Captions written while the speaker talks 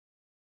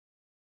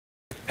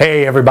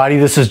Hey everybody,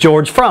 this is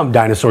George from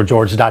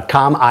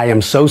DinosaurGeorge.com. I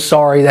am so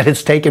sorry that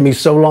it's taken me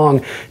so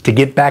long to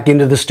get back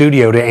into the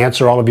studio to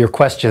answer all of your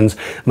questions.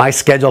 My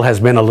schedule has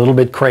been a little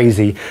bit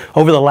crazy.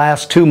 Over the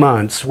last 2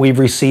 months, we've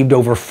received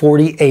over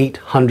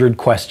 4,800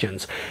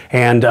 questions.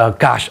 And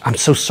gosh, I'm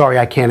so sorry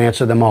I can't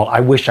answer them all. I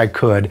wish I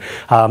could.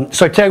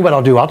 So I tell you what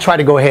I'll do. I'll try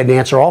to go ahead and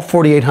answer all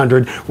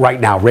 4,800 right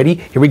now. Ready?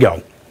 Here we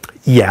go.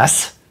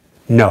 Yes,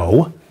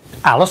 no,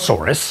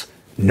 Allosaurus,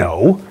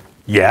 no,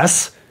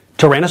 yes,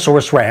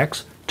 Tyrannosaurus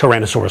Rex,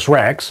 Tyrannosaurus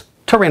Rex,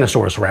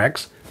 Tyrannosaurus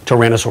Rex,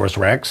 Tyrannosaurus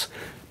Rex,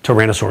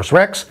 Tyrannosaurus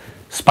Rex,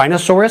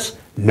 Spinosaurus,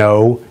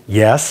 no,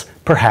 yes,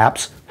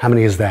 perhaps. How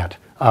many is that?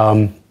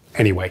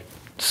 Anyway,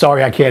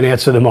 sorry I can't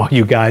answer them all,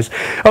 you guys.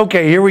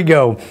 Okay, here we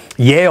go.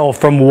 Yale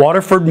from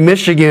Waterford,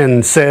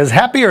 Michigan says,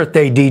 Happy Earth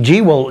Day,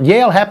 DG. Well,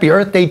 Yale, happy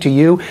Earth Day to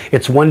you.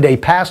 It's one day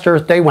past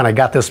Earth Day when I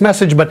got this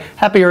message, but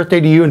happy Earth Day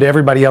to you and to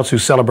everybody else who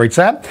celebrates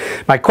that.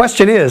 My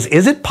question is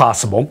it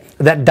possible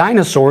that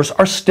dinosaurs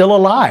are still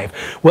alive?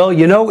 Well,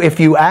 you know,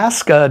 if you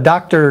ask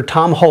Dr.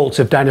 Tom Holtz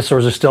if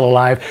dinosaurs are still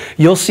alive,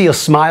 you'll see a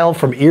smile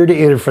from ear to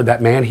ear for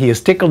that man. He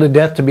is tickled to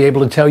death to be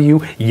able to tell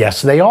you,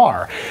 yes, they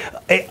are.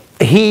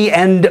 He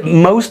and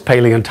most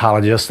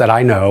paleontologists that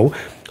I know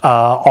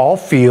all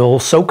feel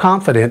so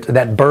confident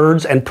that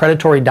birds and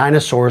predatory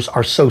dinosaurs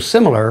are so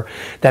similar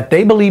that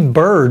they believe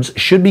birds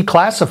should be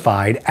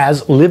classified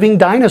as living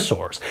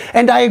dinosaurs.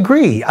 And I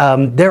agree,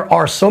 there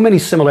are so many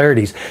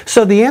similarities.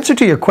 So the answer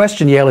to your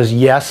question, Yale, is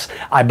yes,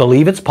 I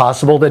believe it's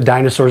possible that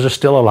dinosaurs are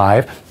still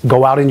alive.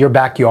 Go out in your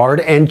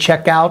backyard and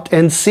check out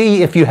and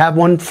see if you have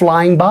one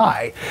flying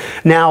by.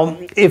 Now,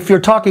 if you're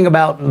talking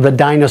about the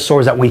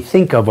dinosaurs that we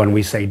think of when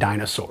we say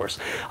dinosaurs,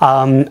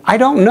 I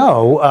don't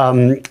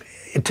know.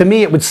 To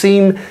me, it would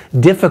seem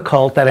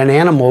difficult that an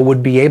animal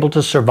would be able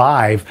to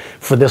survive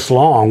for this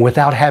long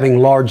without having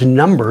large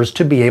numbers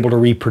to be able to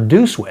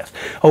reproduce with.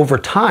 Over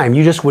time,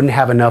 you just wouldn't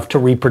have enough to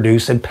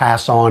reproduce and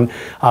pass on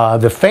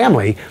the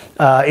family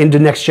into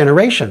next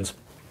generations.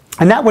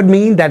 And that would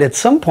mean that at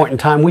some point in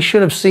time, we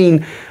should have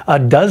seen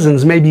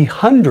dozens, maybe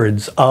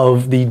hundreds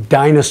of the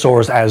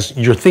dinosaurs as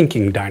you're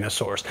thinking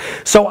dinosaurs.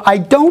 So I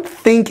don't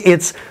think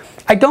it's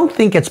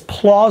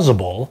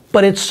plausible,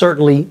 but it's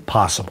certainly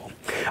possible.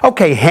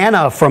 Okay,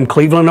 Hannah from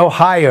Cleveland,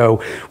 Ohio.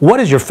 What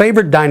is your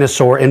favorite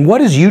dinosaur and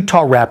what is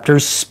Utah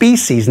Raptor's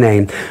species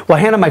name? Well,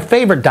 Hannah, my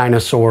favorite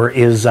dinosaur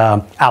is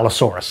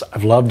Allosaurus.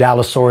 I've loved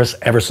Allosaurus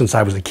ever since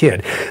I was a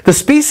kid. The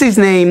species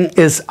name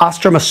is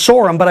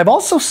Ostromosaurum, but I've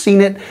also seen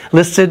it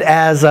listed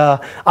as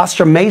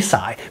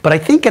Ostromacei, but I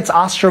think it's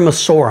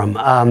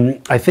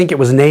Ostromosaurum. I think it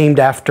was named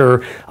after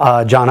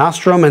John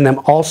Ostrom and then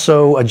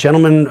also a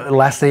gentleman,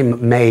 last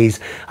name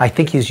Mays. I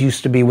think he's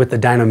used to be with the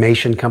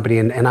Dynamation Company,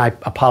 and I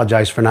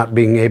apologize for not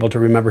being able to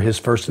remember his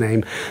first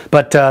name,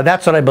 but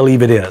that's what I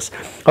believe it is.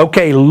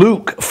 Okay,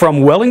 Luke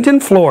from Wellington,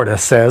 Florida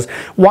says,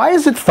 why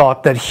is it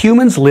thought that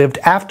humans lived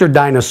after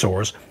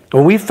dinosaurs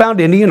when we found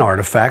Indian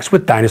artifacts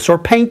with dinosaur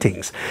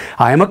paintings?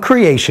 I am a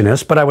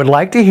creationist, but I would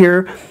like to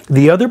hear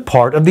the other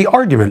part of the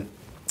argument.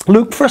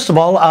 Luke, first of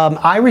all,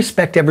 I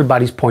respect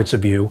everybody's points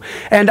of view,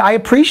 and I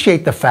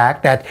appreciate the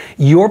fact that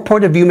your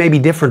point of view may be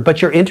different,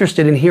 but you're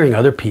interested in hearing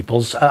other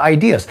people's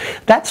ideas.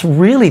 That's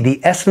really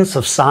the essence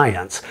of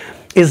science,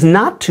 is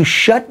not to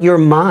shut your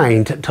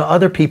mind to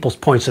other people's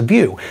points of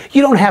view.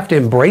 You don't have to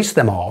embrace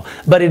them all,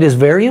 but it is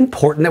very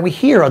important that we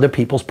hear other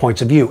people's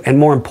points of view, and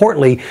more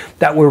importantly,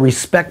 that we're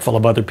respectful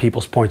of other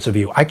people's points of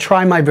view. I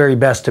try my very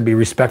best to be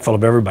respectful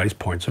of everybody's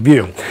points of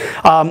view.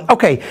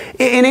 Okay,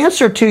 in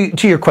answer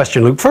to your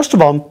question, Luke, first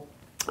of all,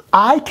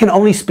 I can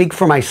only speak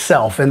for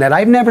myself in that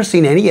I've never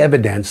seen any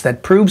evidence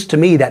that proves to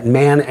me that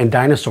man and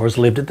dinosaurs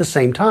lived at the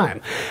same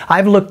time.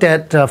 I've looked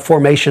at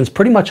formations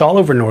pretty much all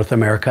over North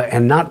America,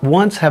 and not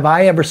once have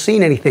I ever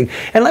seen anything.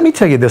 And let me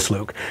tell you this,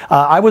 Luke.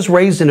 I was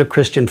raised in a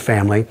Christian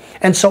family,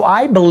 and so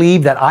I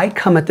believe that I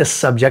come at this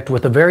subject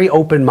with a very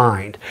open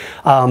mind.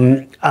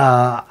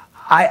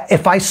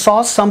 If I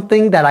saw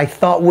something that I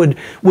thought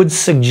would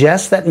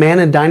suggest that man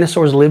and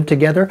dinosaurs lived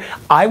together,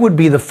 I would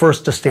be the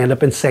first to stand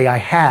up and say I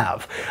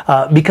have.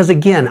 Because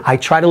again, I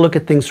try to look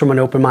at things from an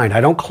open mind. I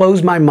don't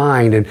close my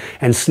mind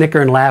and snicker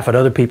and laugh at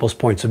other people's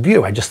points of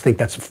view. I just think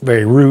that's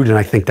very rude, and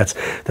I think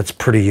that's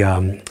pretty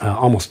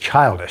almost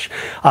childish.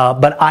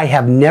 But I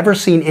have never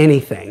seen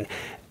anything,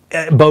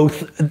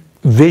 both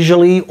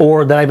visually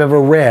or that I've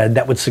ever read,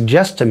 that would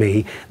suggest to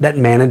me that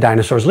man and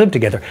dinosaurs lived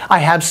together. I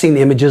have seen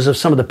images of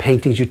some of the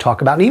paintings you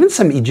talk about, and even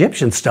some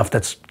Egyptian stuff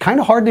that's kind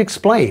of hard to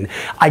explain.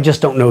 I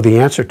just don't know the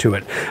answer to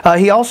it.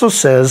 He also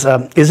says,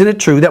 isn't it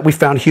true that we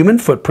found human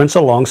footprints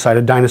alongside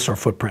of dinosaur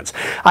footprints?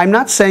 I'm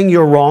not saying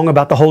you're wrong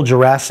about the whole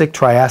Jurassic,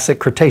 Triassic,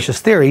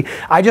 Cretaceous theory.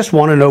 I just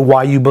want to know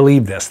why you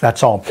believe this.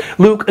 That's all.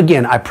 Luke,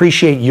 again, I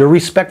appreciate your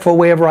respectful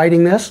way of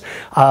writing this.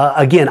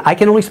 Again, I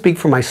can only speak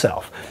for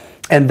myself.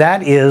 And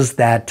that is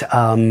that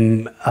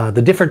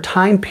the different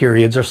time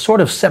periods are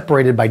sort of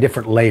separated by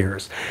different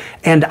layers.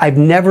 And I've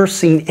never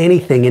seen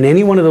anything in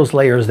any one of those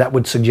layers that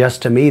would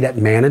suggest to me that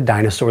man and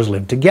dinosaurs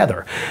lived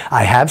together.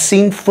 I have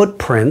seen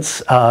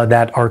footprints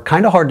that are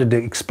kind of hard to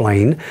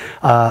explain.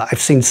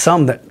 I've seen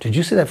some that, did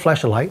you see that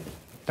flash of light?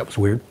 That was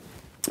weird.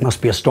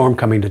 Must be a storm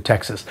coming to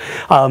Texas.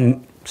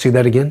 See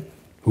that again?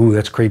 Ooh,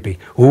 that's creepy.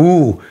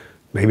 Ooh,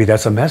 maybe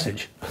that's a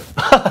message.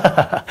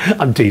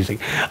 I'm teasing.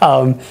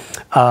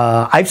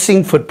 I've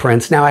seen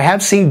footprints. Now, I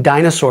have seen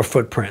dinosaur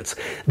footprints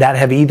that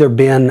have either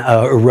been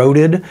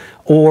eroded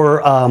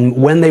or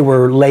when they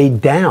were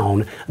laid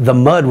down, the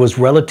mud was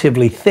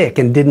relatively thick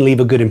and didn't leave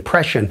a good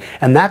impression.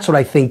 And that's what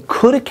I think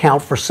could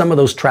account for some of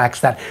those tracks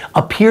that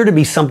appear to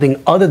be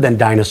something other than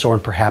dinosaur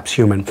and perhaps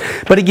human.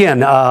 But again,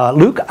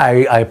 Luke,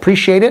 I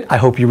appreciate it. I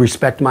hope you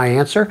respect my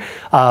answer.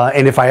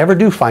 And if I ever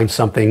do find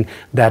something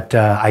that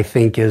I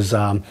think is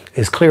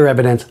clear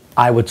evidence,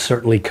 I would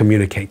certainly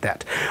communicate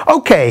that.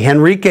 Okay,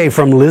 Henrique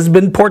from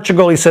Lisbon,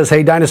 Portugal. He says,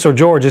 hey, Dinosaur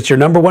George, it's your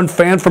 #1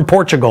 fan from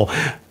Portugal.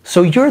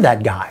 So you're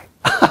that guy.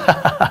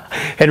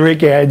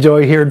 Henrique, I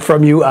enjoy hearing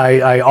from you.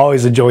 I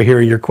always enjoy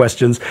hearing your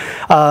questions.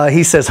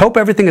 He says, hope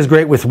everything is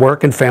great with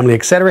work and family,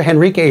 etc.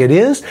 Henrique, it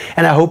is,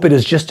 and I hope it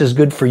is just as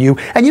good for you.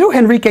 And you know,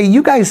 Henrique,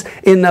 you guys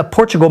in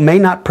Portugal may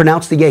not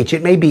pronounce the H.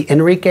 It may be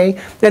Henrique,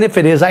 and if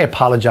it is, I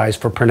apologize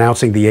for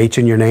pronouncing the H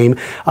in your name.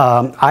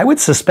 I would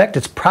suspect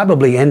it's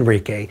probably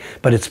Henrique,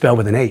 but it's spelled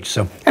with an H.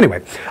 So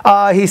anyway,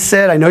 he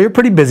said, I know you're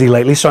pretty busy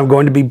lately, so I'm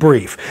going to be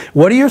brief.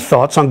 What are your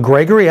thoughts on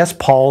Gregory S.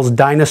 Paul's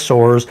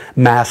Dinosaurs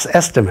mass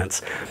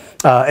estimates?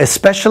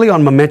 Especially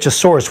on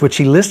Mamenchisaurus, which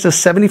he lists as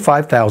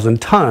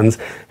 75,000 tons,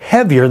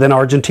 heavier than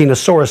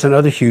Argentinosaurus and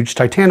other huge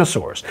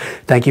titanosaurs.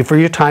 Thank you for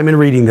your time in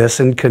reading this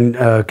and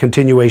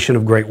continuation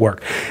of great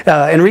work.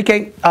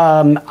 Henrique,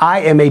 I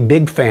am a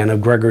big fan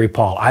of Gregory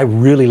Paul. I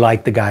really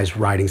like the guy's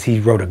writings. He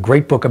wrote a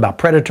great book about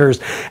predators,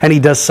 and he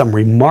does some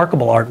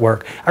remarkable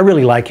artwork. I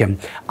really like him.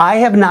 I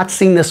have not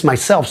seen this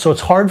myself, so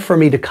it's hard for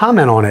me to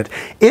comment on it.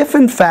 If,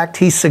 in fact,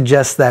 he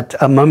suggests that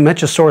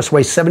Mamenchisaurus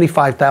weighs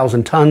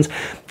 75,000 tons,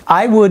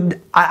 I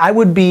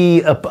would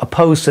be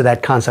opposed to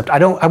that concept.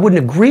 I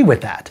wouldn't agree with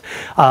that.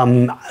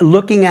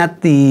 Looking at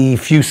the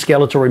few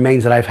skeletal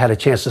remains that I've had a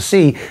chance to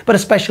see, but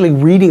especially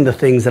reading the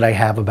things that I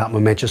have about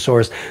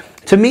Mamenchisaurus,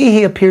 to me,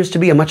 he appears to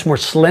be a much more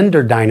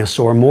slender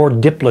dinosaur, more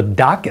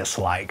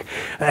Diplodocus-like,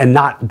 and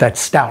not that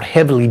stout,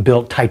 heavily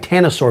built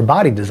titanosaur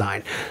body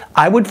design.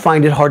 I would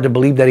find it hard to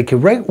believe that he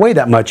could weigh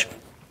that much.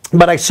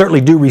 But I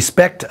certainly do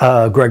respect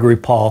Gregory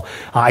Paul.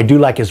 I do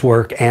like his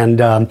work, and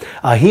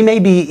he may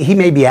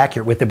be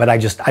accurate with it, but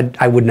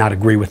I would not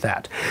agree with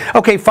that.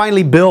 Okay,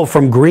 finally, Bill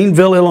from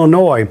Greenville,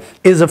 Illinois.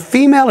 Is a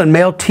female and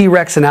male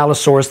T-Rex and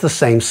Allosaurus the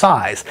same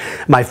size?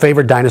 My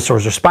favorite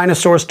dinosaurs are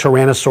Spinosaurus,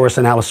 Tyrannosaurus,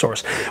 and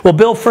Allosaurus. Well,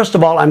 Bill, first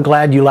of all, I'm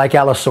glad you like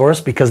Allosaurus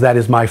because that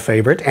is my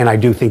favorite, and I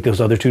do think those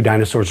other two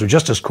dinosaurs are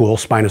just as cool,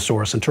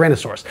 Spinosaurus and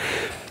Tyrannosaurus.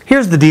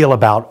 Here's the deal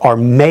about our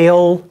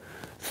male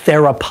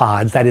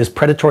theropods, that is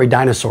predatory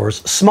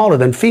dinosaurs, smaller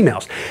than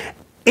females.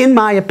 In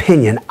my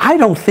opinion, I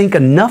don't think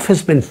enough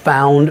has been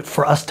found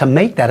for us to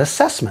make that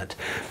assessment.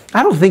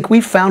 I don't think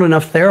we've found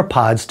enough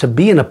theropods to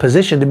be in a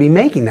position to be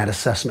making that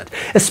assessment,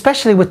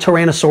 especially with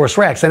Tyrannosaurus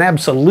rex, and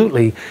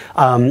absolutely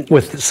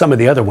with some of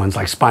the other ones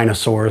like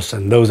Spinosaurus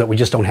and those that we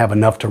just don't have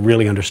enough to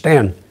really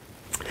understand.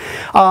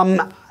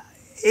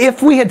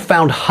 If we had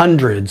found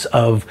hundreds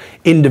of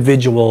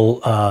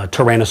individual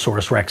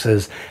Tyrannosaurus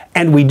rexes,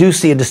 and we do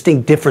see a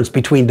distinct difference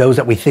between those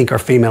that we think are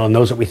female and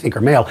those that we think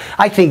are male,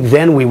 I think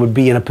then we would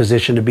be in a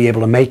position to be able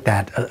to make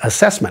that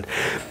assessment.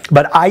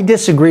 But I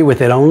disagree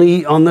with it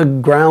only on the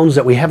grounds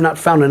that we have not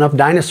found enough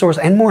dinosaurs,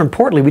 and more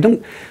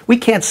importantly, we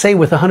can't say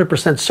with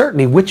 100%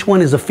 certainty which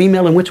one is a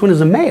female and which one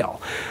is a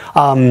male.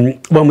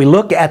 When we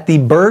look at the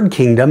bird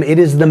kingdom, it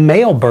is the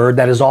male bird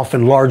that is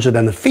often larger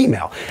than the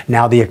female.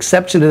 Now, the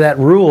exception to that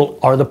rule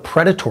are the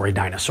predatory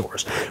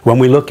dinosaurs. When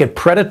we look at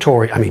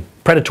predatory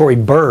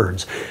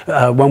birds,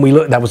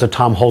 that was a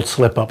Tom Holt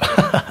slip up.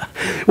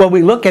 When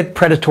we look at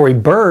predatory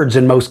birds,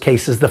 in most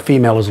cases, the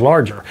female is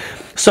larger.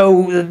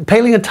 So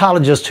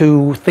paleontologists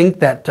who think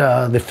that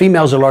the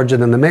females are larger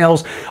than the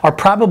males are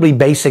probably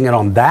basing it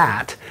on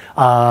that,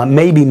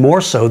 maybe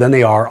more so than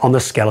they are on the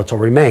skeletal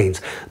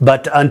remains.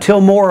 But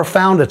until more are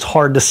found, it's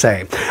hard to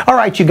say. All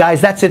right, you guys,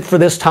 that's it for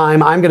this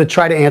time. I'm going to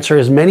try to answer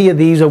as many of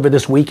these over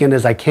this weekend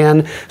as I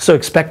can, so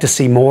expect to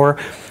see more.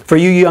 For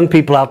you young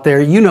people out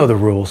there, you know the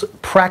rules.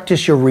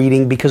 Practice your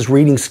reading because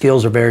reading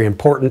skills are very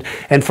important.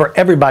 And for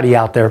everybody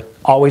out there,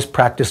 always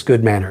practice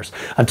good manners.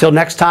 Until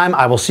next time,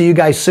 I will see you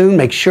guys soon.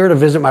 Make sure to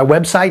visit my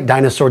website,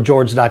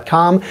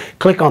 dinosaurgeorge.com.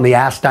 Click on the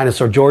Ask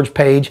Dinosaur George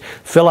page,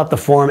 fill out the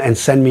form, and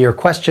send me your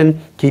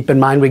question. Keep in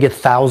mind we get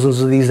thousands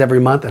of these every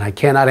month, and I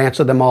cannot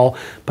answer them all,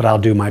 but I'll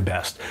do my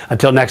best.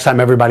 Until next time,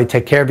 everybody,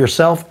 take care of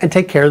yourself and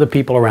take care of the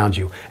people around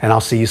you. And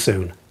I'll see you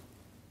soon.